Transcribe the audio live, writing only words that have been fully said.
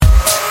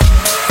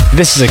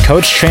This is a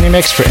Coach training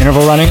mix for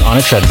interval running on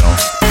a treadmill.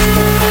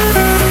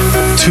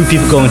 Two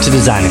people go into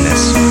designing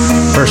this.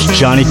 First,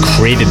 Johnny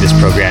created this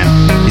program.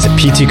 He's a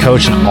PT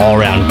coach and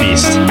all-around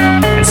beast.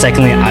 And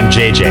secondly, I'm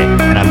JJ,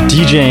 and I'm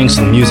DJing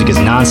so the music is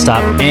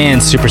non-stop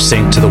and super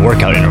synced to the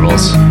workout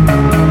intervals.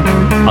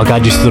 I'll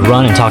guide you through the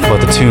run and talk about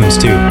the tunes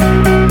too.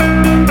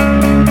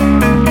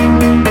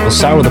 We'll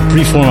start with a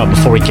brief warm-up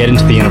before we get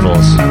into the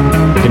intervals. There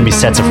are going to be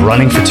sets of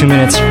running for 2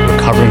 minutes,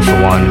 recovering for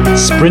 1,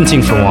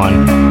 sprinting for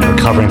 1, and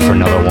recovering for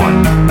another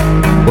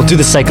 1. We'll do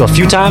the cycle a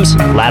few times,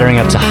 laddering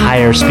up to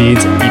higher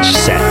speeds each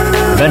set,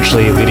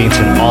 eventually leading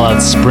to an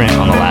all-out sprint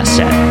on the last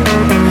set.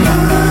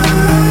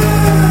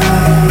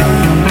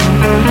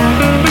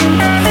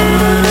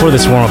 For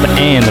this warm-up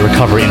and the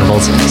recovery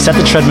intervals, set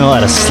the treadmill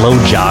at a slow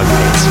jog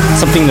pace,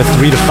 something in the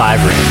 3 to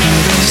 5 range,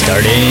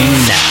 starting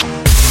now.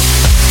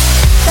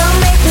 Don't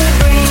make me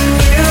bring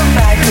you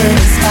back to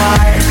the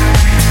start.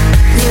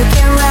 You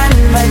can run,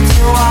 but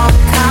you won't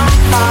come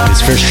far.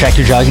 This first track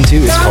you're jogging to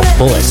is called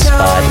Bullets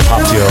by the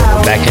pop duo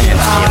Rebecca and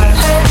Fiona.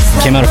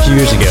 It came out a few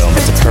years ago,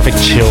 but it's a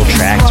perfect chill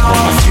track to warm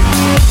up to.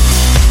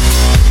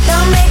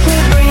 Don't make me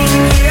bring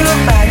you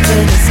back to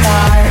the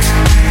start.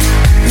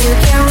 You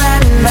can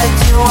run, but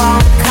you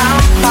won't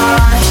come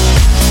far.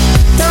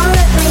 Don't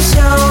let me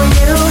show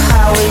you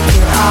how weak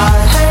you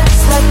are.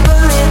 Hurts like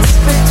bullets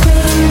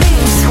between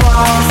these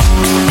walls.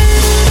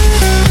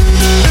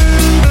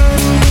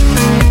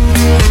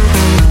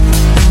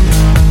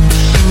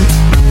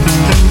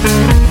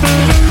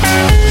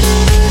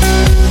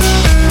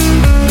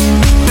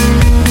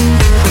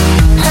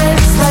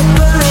 Hurts like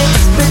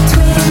bullets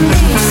between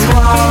these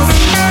walls.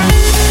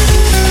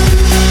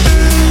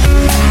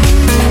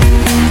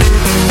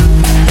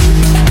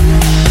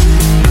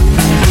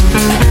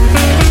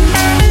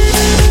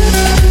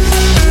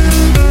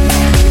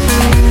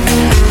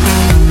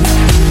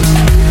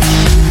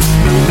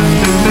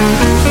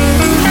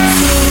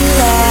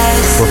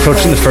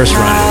 Approaching the first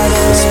run.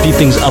 We'll speed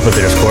things up a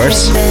bit, of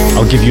course.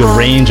 I'll give you a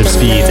range of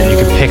speeds, and you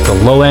can pick the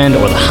low end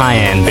or the high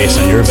end based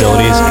on your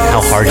abilities and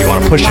how hard you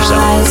want to push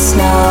yourself.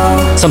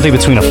 Something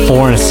between a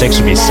 4 and a 6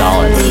 would be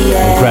solid.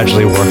 We'll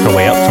gradually work our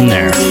way up from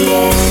there.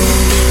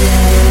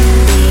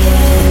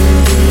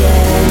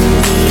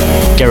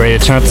 Get ready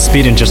to turn up the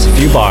speed in just a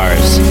few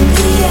bars.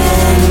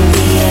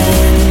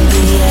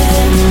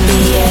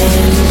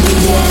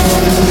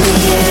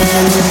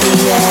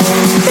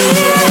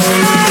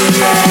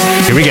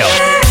 Here we go.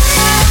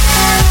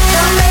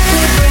 Don't make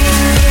me bring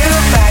you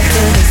back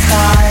to the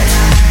start.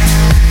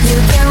 You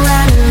can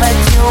run, but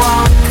you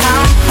won't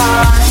come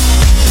far.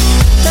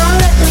 Don't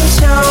let me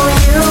show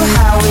you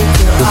how we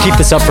do. We'll keep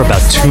this up for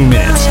about 2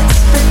 minutes.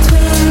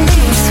 Between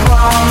these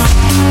walls.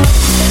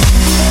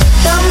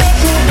 Don't make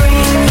me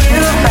bring you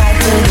back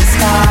to the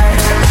start.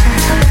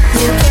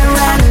 You can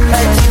run,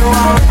 but you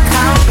won't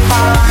come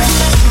far.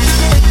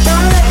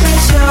 Don't let me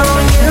show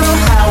you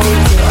how we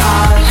do.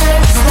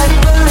 Hurts like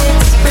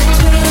bullets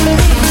between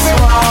these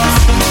walls.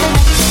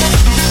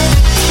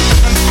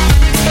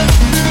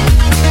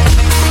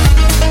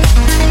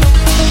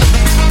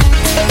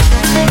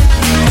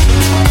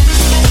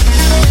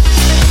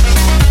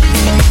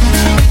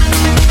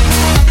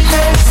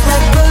 Hurts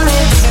like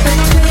bullets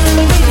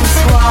between these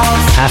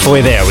walls.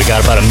 Halfway there, we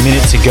got about a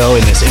minute to go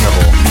in this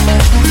interval.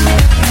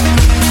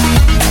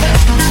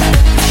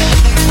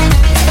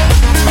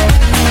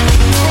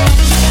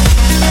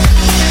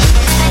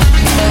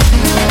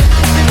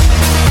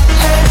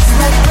 Hurts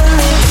like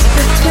bullets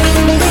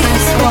between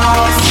these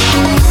walls.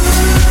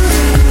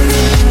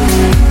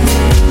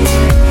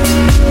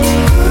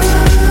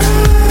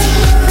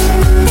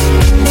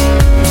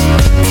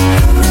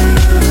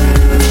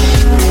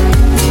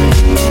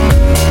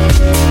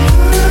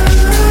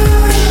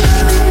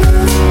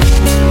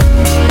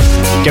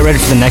 Get ready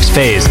for the next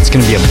phase. It's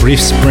going to be a brief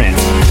sprint.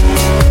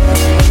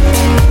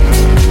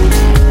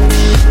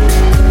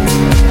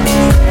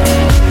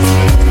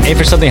 Aim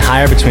for something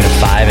higher between a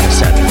 5 and a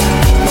 7.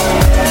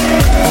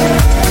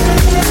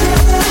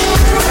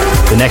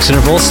 The next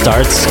interval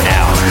starts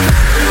now.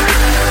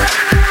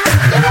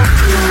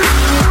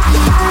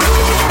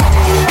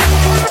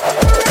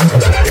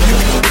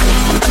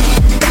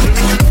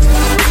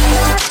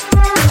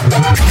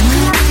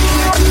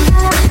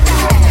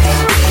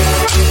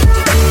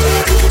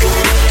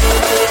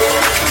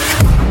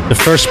 The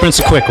first sprint's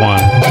a quick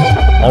one.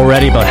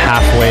 Already about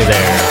halfway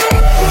there.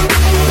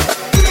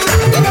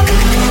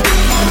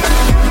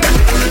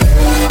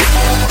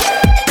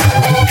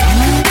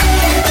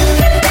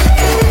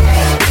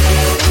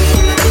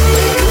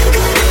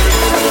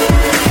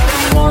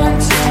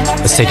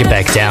 Let's take it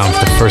back down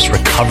for the first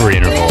recovery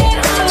interval.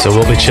 So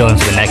we'll be chilling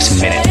for the next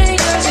minute.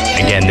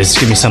 Again, this is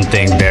going to be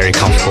something very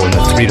comfortable in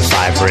the 3 to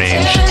 5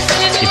 range,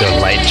 either a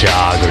light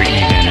jog or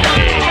even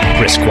a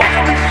brisk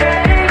walk.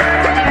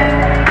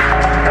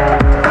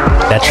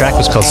 That track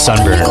was called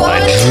Sunburn by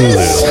Drew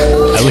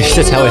Lou. At least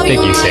that's how I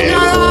think you say it.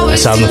 I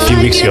saw him a few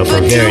weeks ago for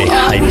a very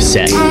hype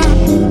set.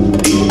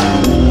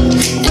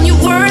 And you're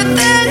worth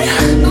it.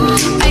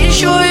 I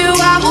assure you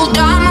I will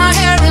dye my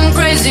hair in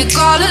crazy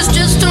colors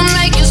just to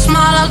make you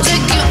smile. I'll take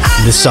you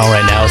out. This song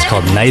right now is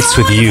called Nights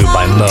With You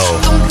by Mo.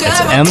 It's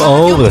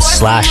M-O with a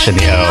slash in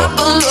the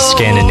O,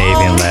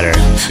 Scandinavian letter.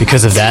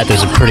 Because of that,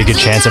 there's a pretty good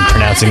chance I'm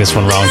pronouncing this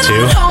one wrong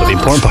too. But the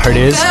important part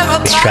is,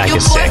 this track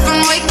is sick.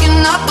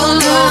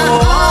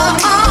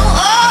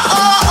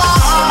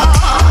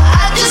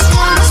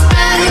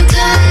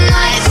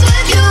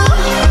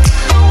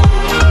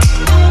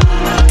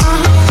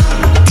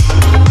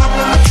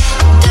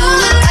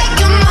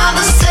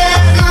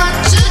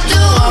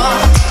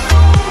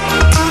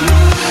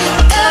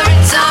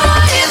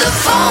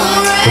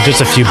 We're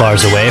just a few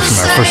bars away from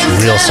our first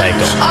real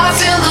cycle.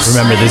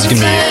 Remember, this is going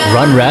to be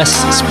run, rest,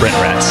 sprint,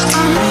 rest.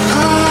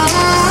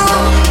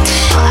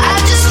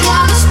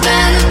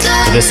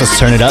 For this, let's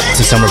turn it up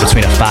to somewhere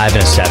between a 5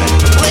 and a 7.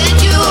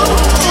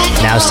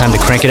 Now it's time to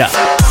crank it up.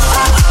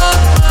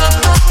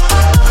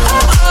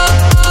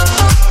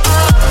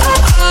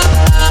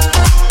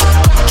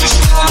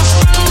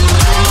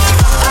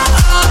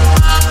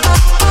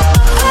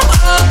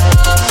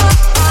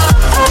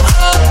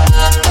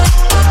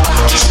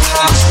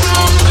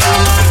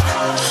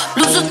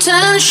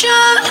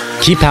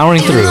 Keep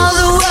powering through.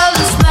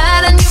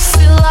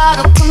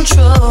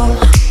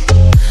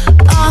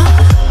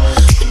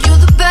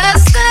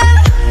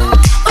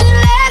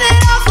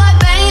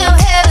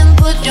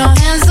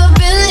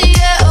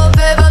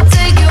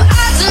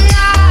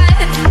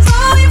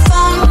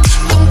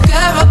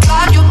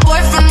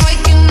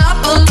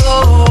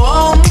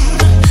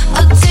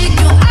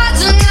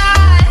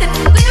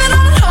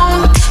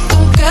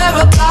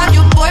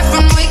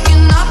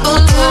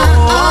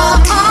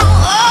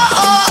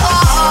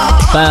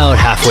 About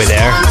halfway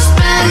there.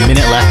 A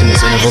minute left in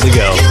this interval to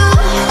go.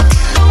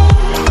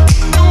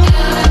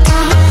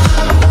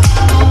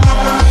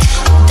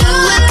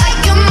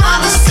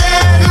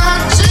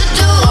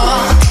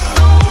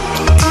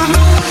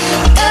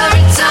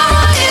 Every time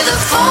I hear the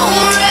phone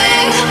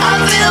ring, I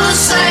feel the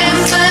same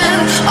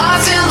thing.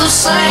 I feel the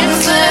same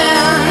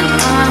thing.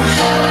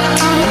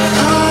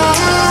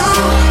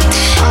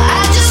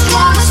 I just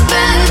wanna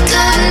spend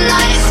the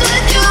night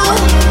with you,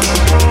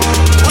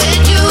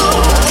 with you,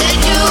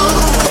 with you.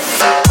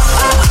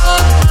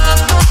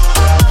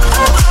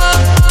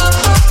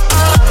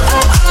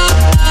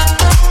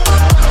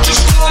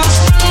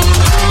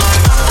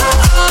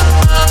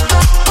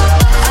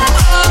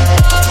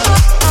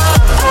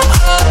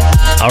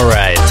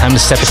 Alright, time to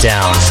step it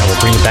down, and we'll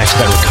bring it back to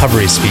that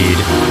recovery speed.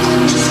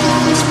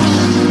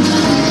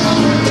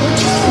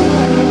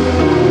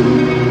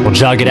 We'll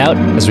jog it out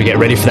as we get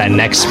ready for that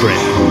next sprint.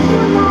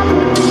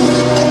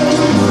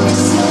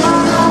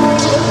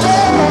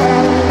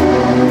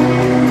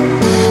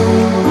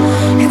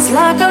 It's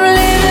like I'm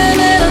living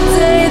in a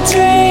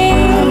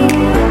daydream.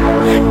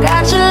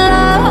 Got your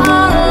love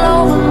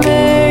all over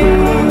me.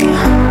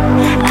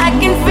 I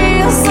can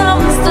feel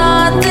something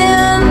starting.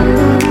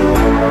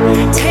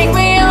 Take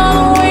me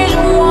all the ways you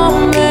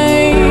want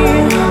me.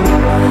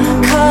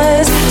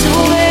 'Cause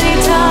too many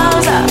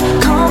times I've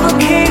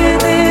complicated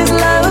this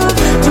love.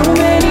 Too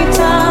many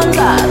times I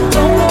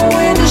don't know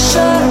when to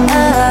shut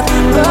up.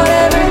 But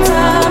every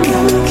time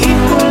you keep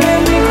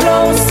pulling me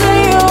close to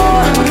you.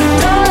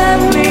 Don't let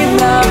me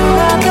love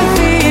out the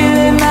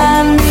feeling I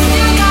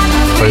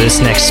need. For this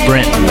next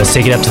sprint, let's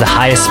take it up to the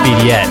highest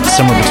speed yet,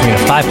 somewhere between a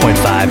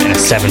 5.5 and a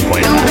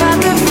 7.5.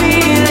 Got the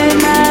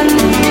feeling I need.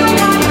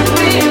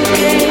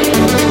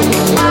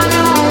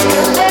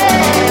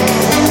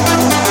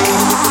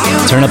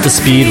 Turn up the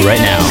speed right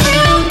now.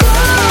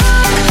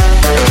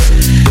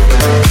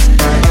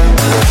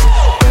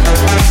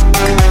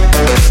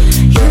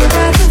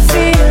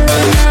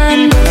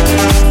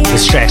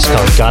 This track's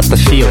called Got the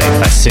Feeling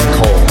by Sin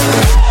Cole,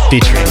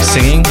 featuring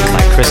singing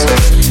by Kristen.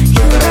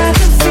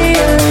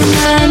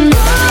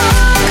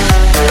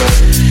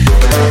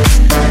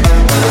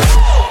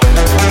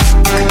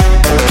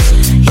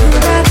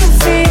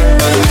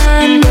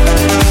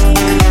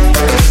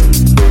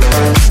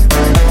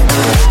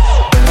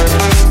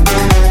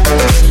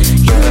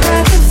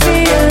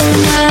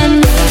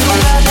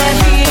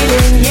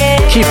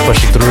 Keep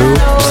pushing through.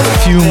 Just a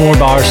few more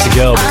bars to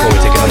go before we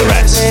take another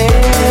rest.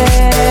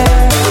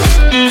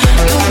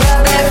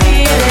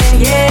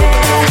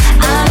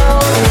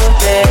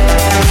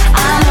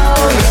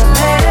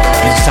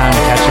 It's time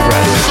to catch your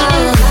breath.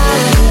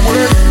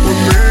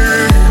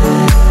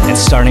 And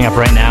starting up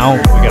right now,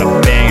 we got a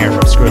banger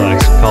from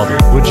Skrillex called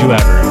Would You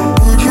Ever?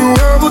 Would you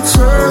ever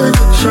take a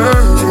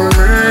chance with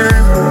me?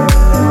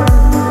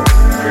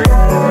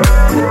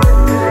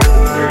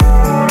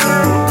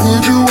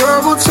 Would you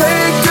ever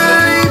take a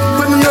leap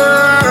with me?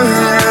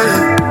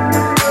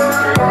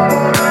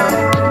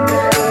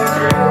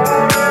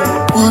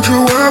 Would you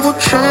ever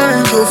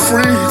change your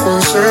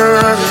frequency?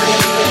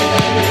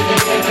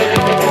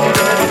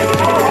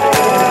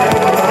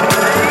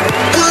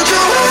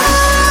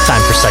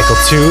 Time for cycle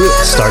 2,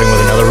 starting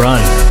with another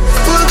run.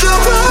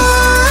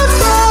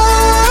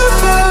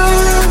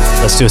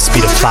 Let's do a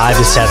speed of 5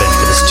 to 7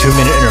 for this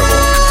 2-minute interval.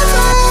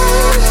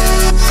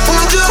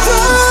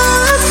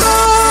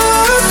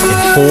 In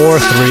 4,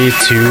 3,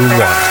 2,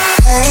 1.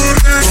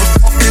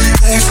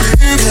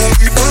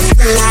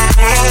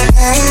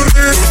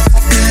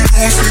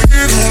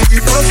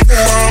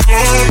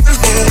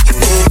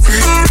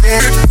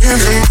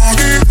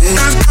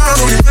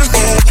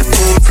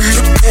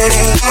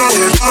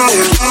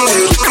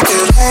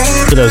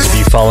 For those of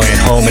you following at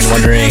home and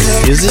wondering,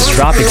 is this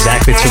drop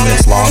exactly 2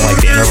 minutes long like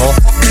the interval?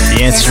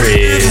 The answer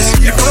is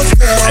no.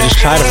 I just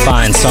try to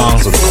find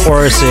songs with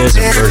choruses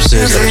and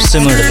verses that are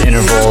similar to the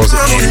intervals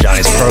in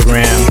Johnny's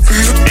program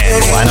and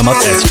line them up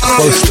as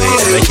closely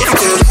as I can.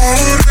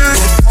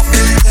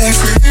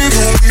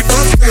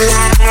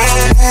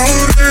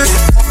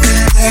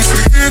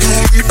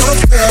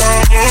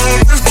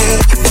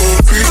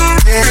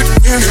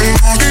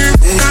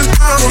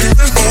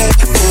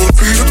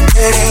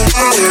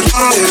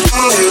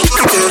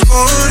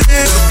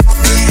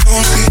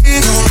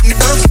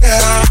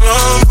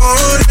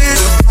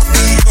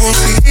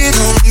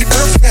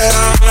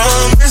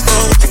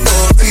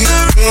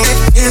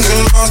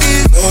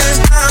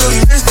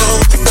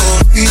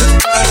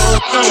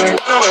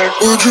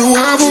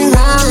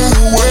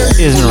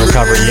 Isn't a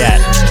recovery yet.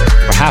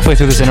 We're halfway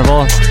through this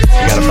interval. We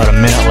got about a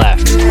minute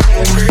left.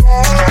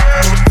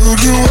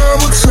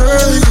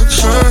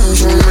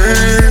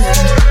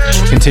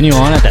 Continue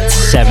on at that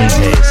 7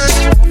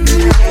 pace.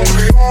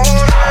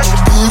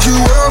 Would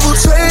you ever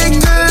take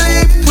a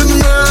leap with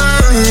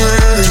mine?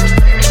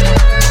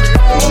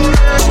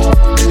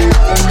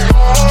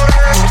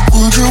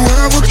 Would you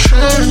ever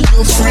change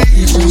your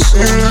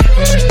frequency?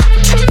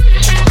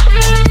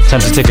 Time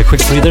to take a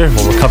quick breather.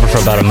 We'll recover for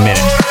about a minute.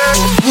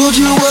 Would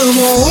you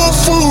ever hope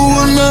for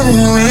a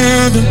never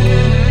ending?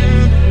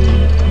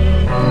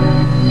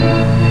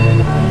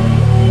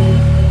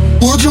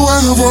 Would you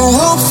ever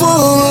hope for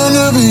a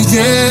new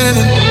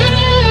beginning?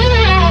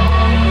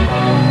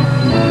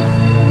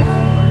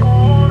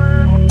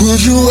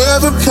 Would you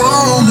ever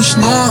promise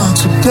not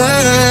to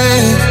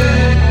break?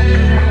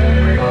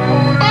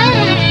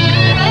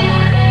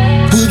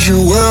 Would you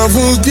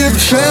ever give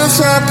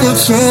chance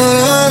opportunity?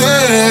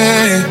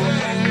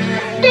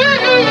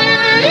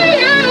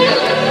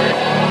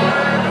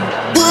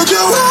 Would you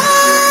ever?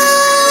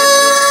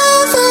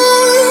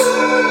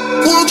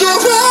 Would you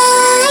ever?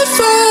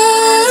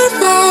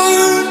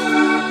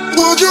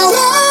 Would you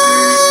ever?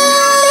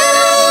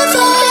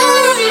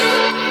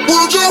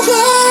 Would you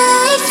ever?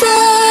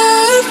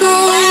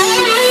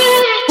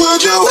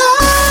 Would you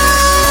ever?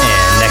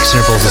 And next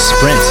interval is a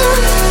sprint.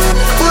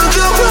 Would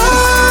you ever?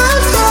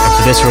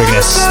 For this, we're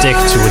gonna stick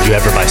to Would You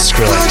Ever by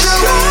Skrillex.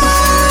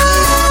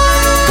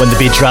 When the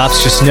beat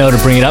drops, just know to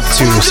bring it up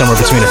to somewhere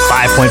between a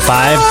 5.5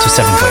 to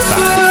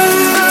 7.5.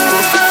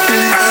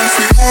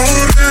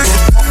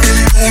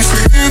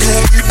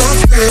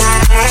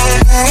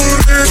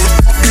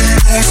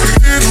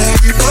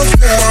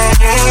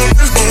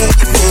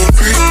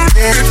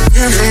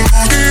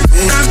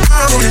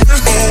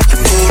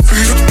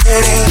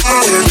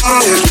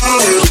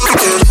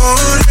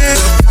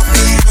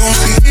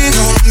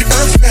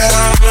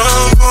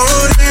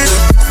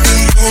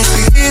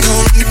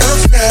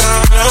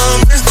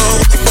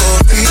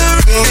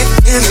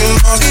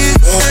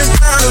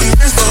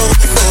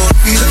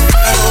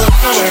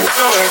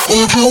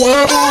 Would you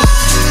ever?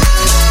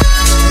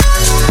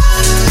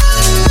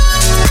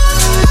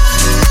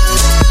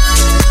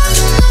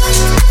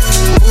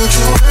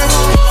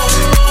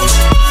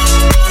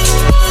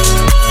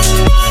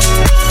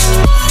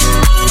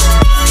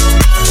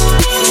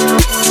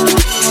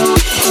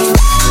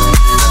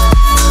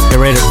 Get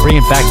ready to bring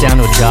it back down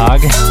to a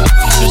jog.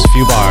 Just a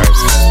few bars.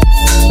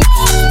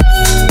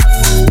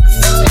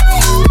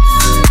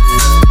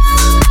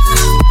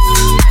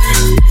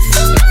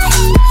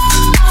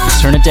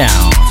 Turn it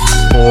down.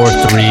 4,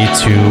 3,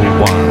 2,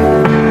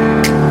 1.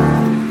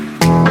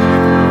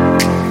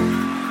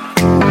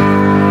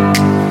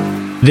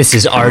 This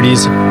is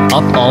Artie's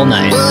Up All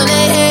Night. 1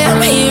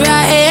 a.m., here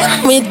I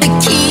am with the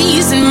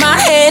keys in my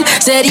hand.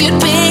 Said you'd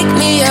pick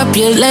me up,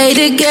 you're late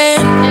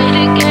again.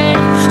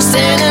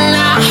 Standing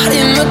out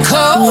in the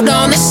cold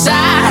on the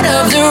side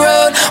of the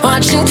road,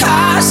 watching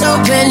cars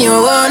hoping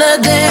you're one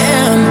of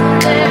them.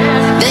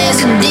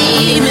 There's a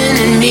demon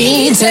in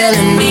me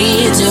telling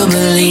me to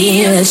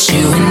believe that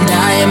you and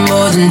I are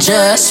more than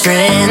just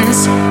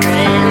friends.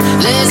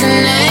 There's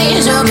an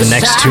angel The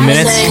next 2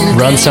 minutes,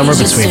 run somewhere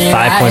between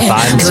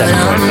 5.5 and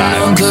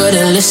 7.5. Good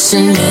at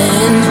listening.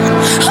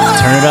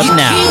 Turn it up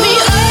now.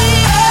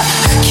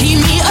 Keep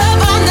me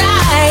up all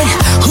night.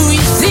 Who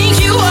you think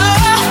you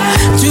are?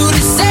 Do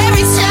this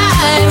every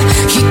time.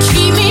 You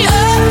keep me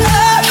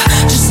up,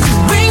 just to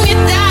bring me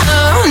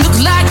down. Look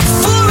like a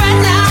fool right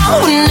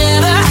now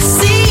whenever I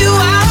see you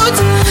out.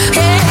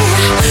 Hey,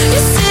 you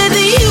said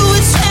that you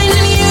would change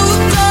and you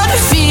were gonna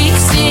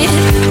fix it.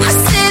 I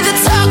said the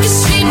talk is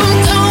cheap, I'm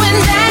going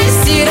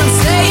next it. I'm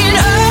staying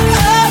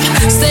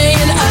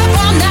up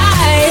all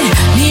night.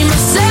 Need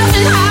myself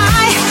and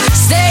I,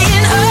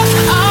 staying up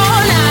all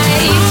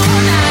night.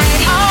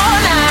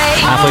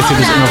 Halfway through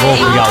this interval,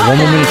 we got 1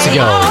 more minute to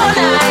go.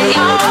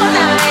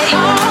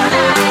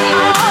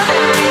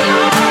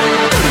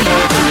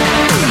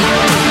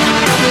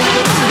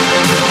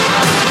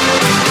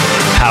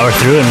 Power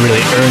through and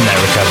really earn that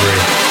recovery.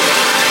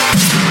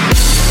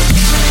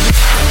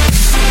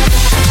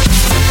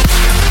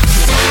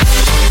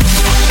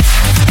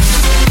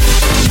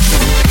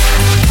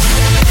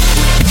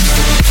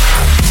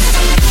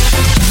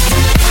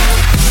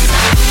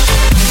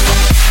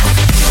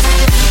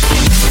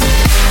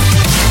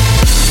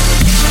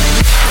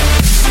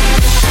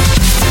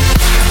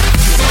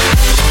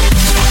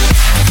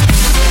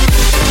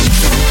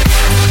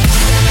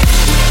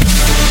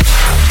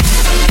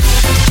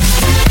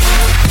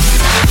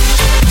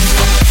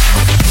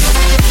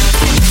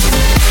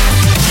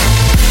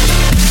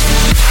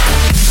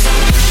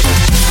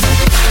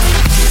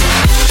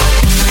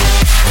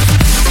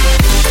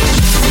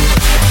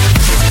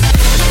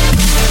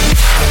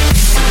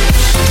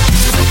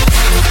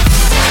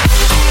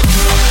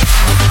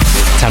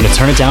 time to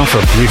turn it down for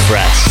a brief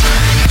rest.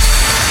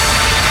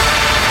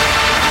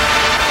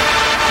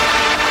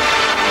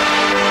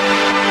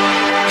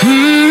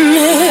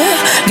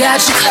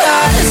 Got your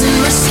claws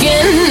in my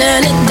skin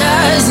and it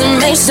doesn't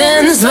make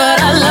sense, but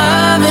I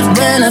love it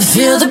when I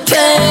feel the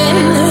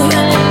pain.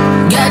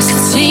 Got your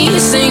teeth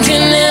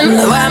sinking in,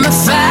 why am I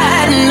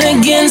fighting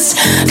against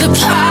the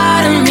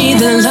part of me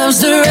that loves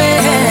the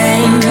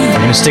rain?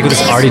 I'm gonna stick with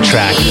this arty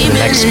track for the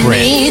next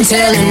sprint.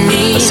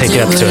 Let's take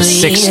it up to a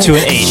 6 to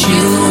an 8.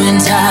 You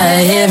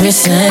entire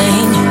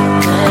everything.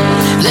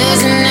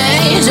 There's an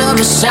angel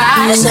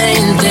beside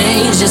saying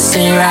things just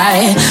ain't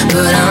right,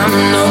 but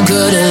I'm no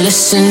good at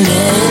listening.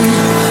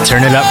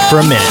 Turn it up for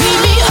a minute.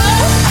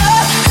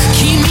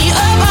 Keep me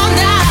up all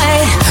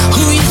night.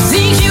 Who you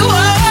think you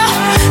are?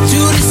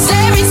 Do this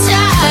every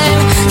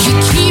time. You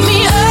keep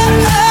me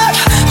up,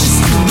 just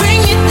to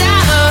bring me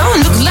down.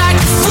 Look like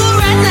a fool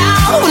right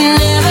now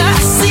whenever I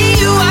see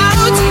you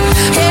out.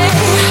 Hey,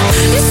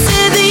 you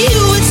said that you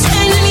would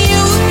change and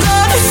you were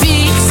gonna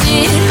fix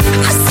it.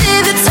 I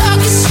said the talk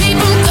is cheap,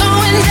 I'm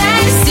going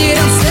down. Instead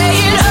I'm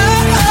staying up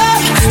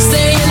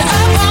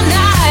all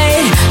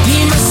night. Be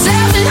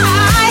myself and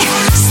I,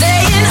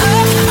 staying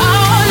up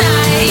all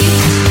night.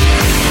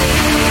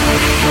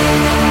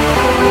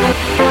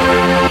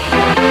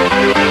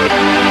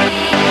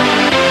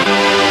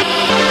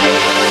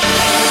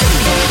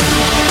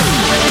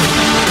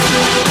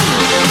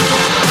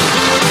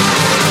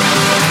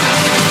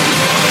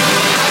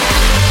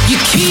 You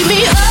keep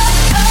me up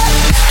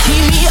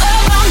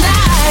all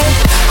night.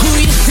 Who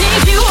you think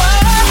you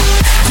are?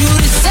 Do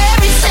this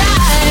every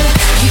time.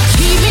 You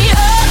keep me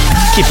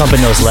up. Keep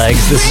pumping those legs.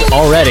 This is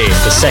already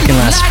the second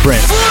last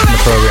sprint in the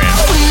program.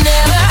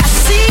 Whenever I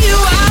see you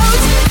out,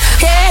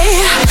 hey,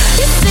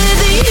 you said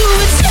that you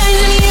would change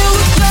and you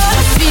were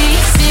gonna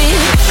fix it.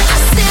 I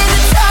said the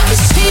talk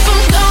is cheap, I'm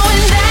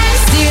going down.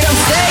 Still I'm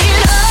staying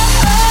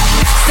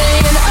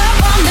up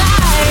all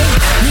night.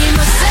 Me,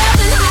 myself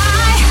and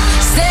I,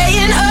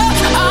 staying up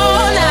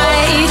all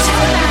night.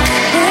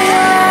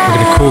 We're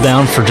gonna cool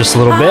down for just a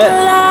little bit.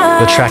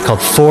 The track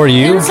called For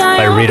You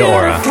by Rita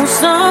Ora.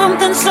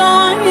 Something so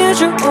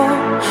unusual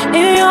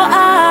in your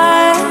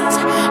eyes.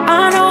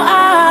 I know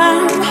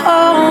I'm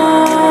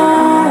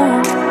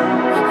home.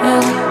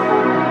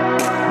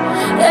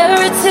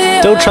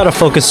 Yeah. Don't try to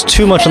focus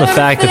too much on the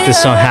fact that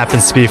this song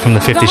happens to be from the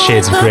 50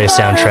 Shades of Grey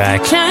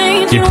soundtrack.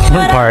 The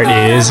important part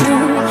is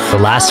the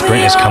last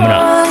sprint is coming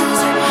up.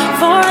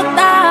 For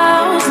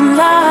 1,000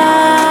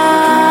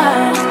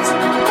 lives.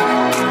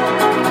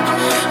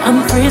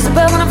 I'm crazy,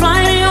 but when I'm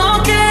flying in your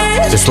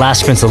cage, This last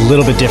sprint's a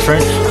little bit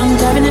different. I'm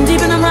diving in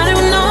deep and I'm riding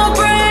with no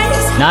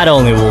brakes. Not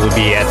only will we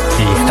be at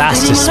the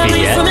fastest speed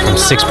yet, from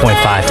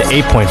 6.5 to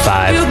 8.5,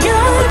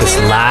 but this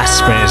last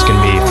sprint is going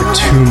to be for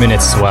 2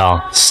 minutes as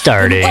well,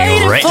 starting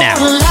right now.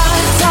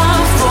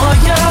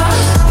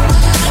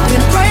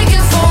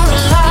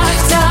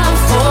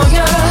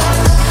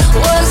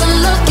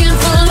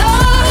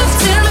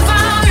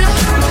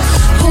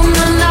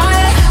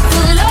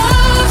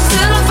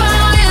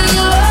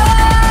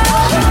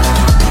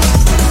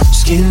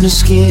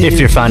 If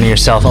you're finding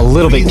yourself a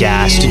little bit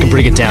gassed, you can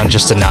bring it down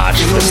just a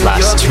notch for this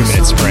last 2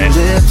 minute sprint.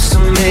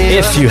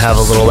 If you have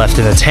a little left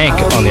in the tank,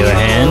 on the other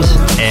hand,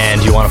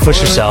 and you want to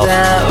push yourself,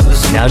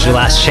 now's your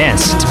last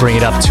chance to bring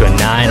it up to a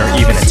 9 or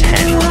even a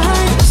 10.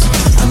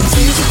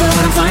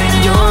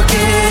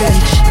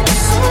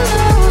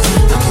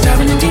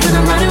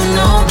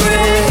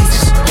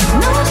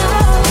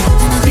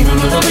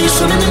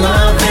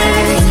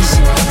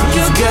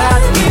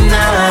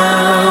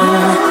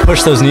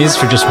 Push those knees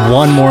for just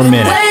one more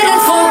minute.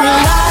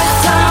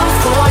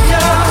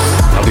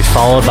 I'll be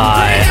followed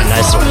by a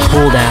nice little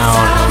cool down,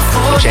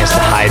 a chance to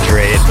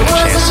hydrate, and a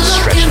chance to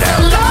stretch it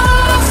out.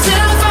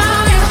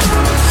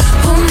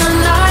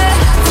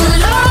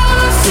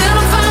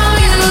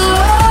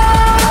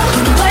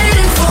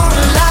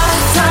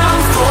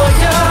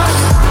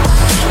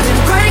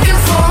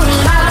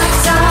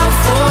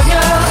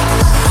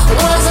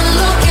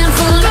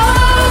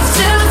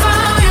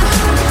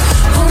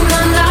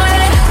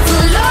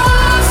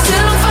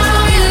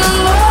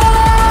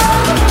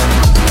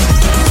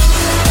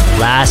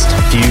 Last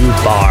few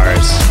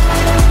bars.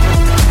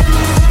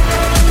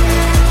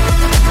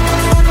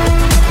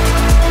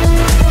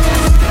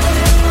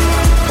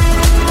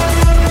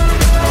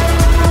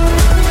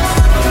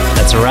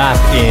 That's a wrap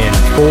in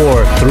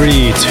 4,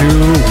 3, 2,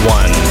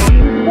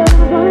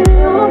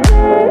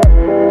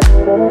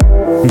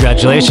 1.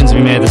 Congratulations,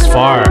 we made it this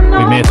far.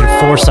 We made it through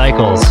 4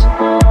 cycles,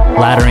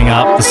 laddering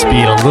up the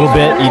speed a little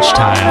bit each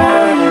time.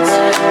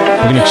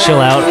 We're gonna chill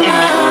out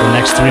for the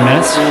next 3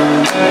 minutes,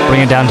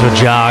 bring it down to a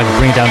jog,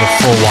 bring it down to a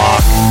full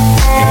walk,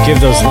 and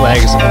give those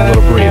legs a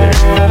little breather.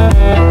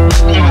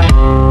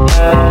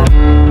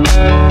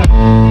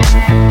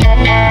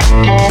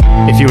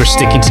 If you were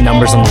sticking to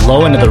numbers on the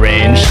low end of the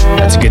range,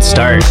 that's a good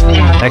start.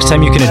 Next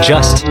time you can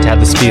adjust to have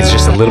the speeds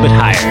just a little bit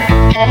higher.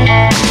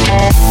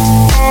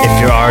 If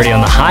you're already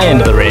on the high end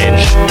of the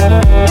range,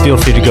 feel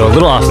free to go a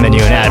little off menu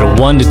and add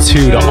 1 to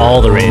 2 to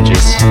all the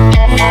ranges.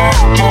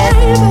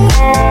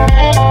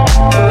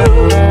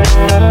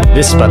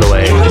 This, by the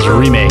way, is a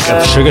remake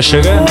of Sugar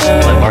Sugar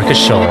by Marcus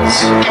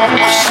Scholes.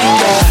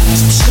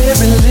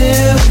 Cherry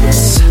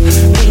lips,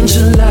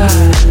 angel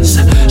eyes.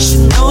 She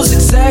knows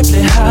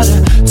exactly how to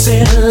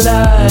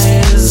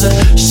tantalize.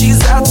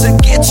 She's out to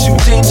get you,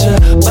 danger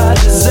by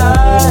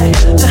design.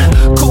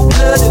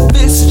 Cold-blooded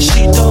vixen,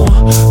 she don't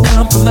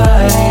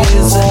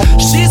compromise.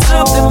 She's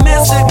something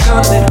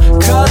mystical in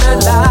color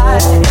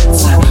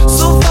lights.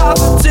 So far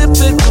from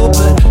typical,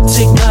 but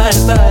take my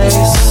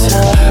advice.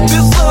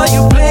 Before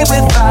you play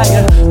with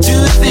fire,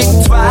 do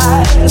think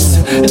twice.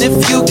 And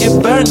if you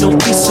get burned, don't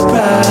be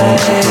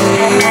surprised.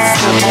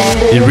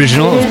 The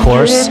original, of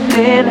course,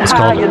 is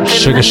called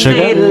Sugar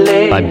Sugar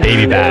by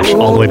Baby Bash,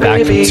 all the way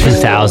back from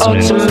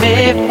 2003.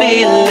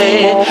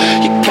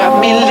 You got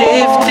me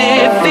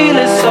lifted,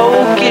 feeling so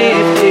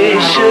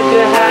gifted.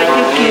 Sugar, how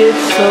you get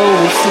so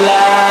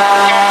fly?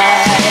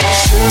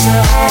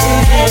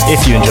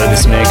 If you enjoyed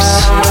this mix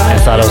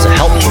and thought it was a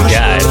helpful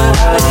guide,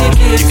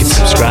 you can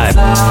subscribe,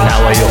 and that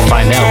way you'll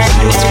find out when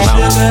new ones come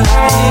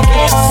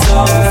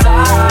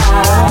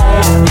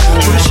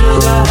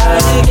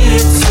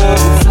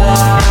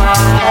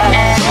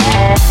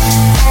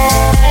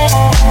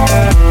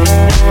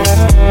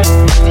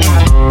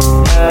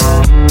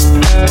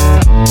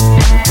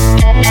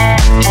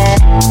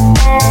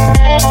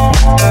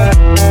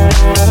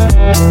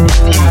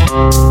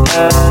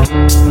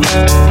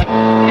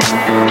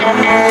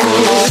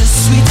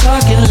Sweet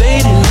talking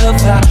lady,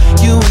 love how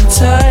you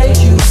entice.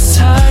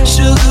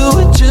 Sugar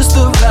with just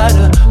the right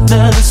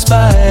amount of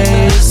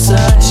spice.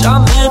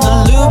 Charming,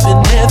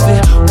 alluring,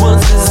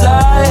 everyone's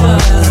desire.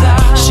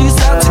 She's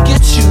out to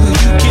get you,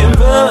 you can't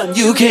run,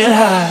 you can't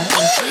hide.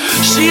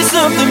 She's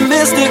something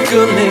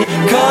mystical in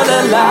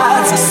color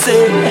lights, I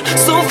say.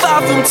 So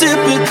far from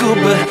typical,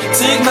 but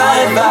take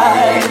my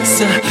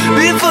advice.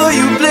 Before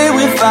you play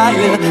with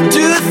fire,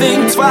 do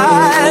think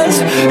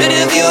twice. And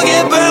if you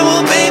get burned,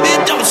 well baby,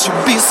 don't you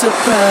be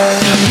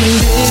surprised.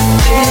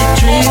 Lifted,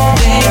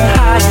 drifting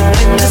higher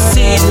than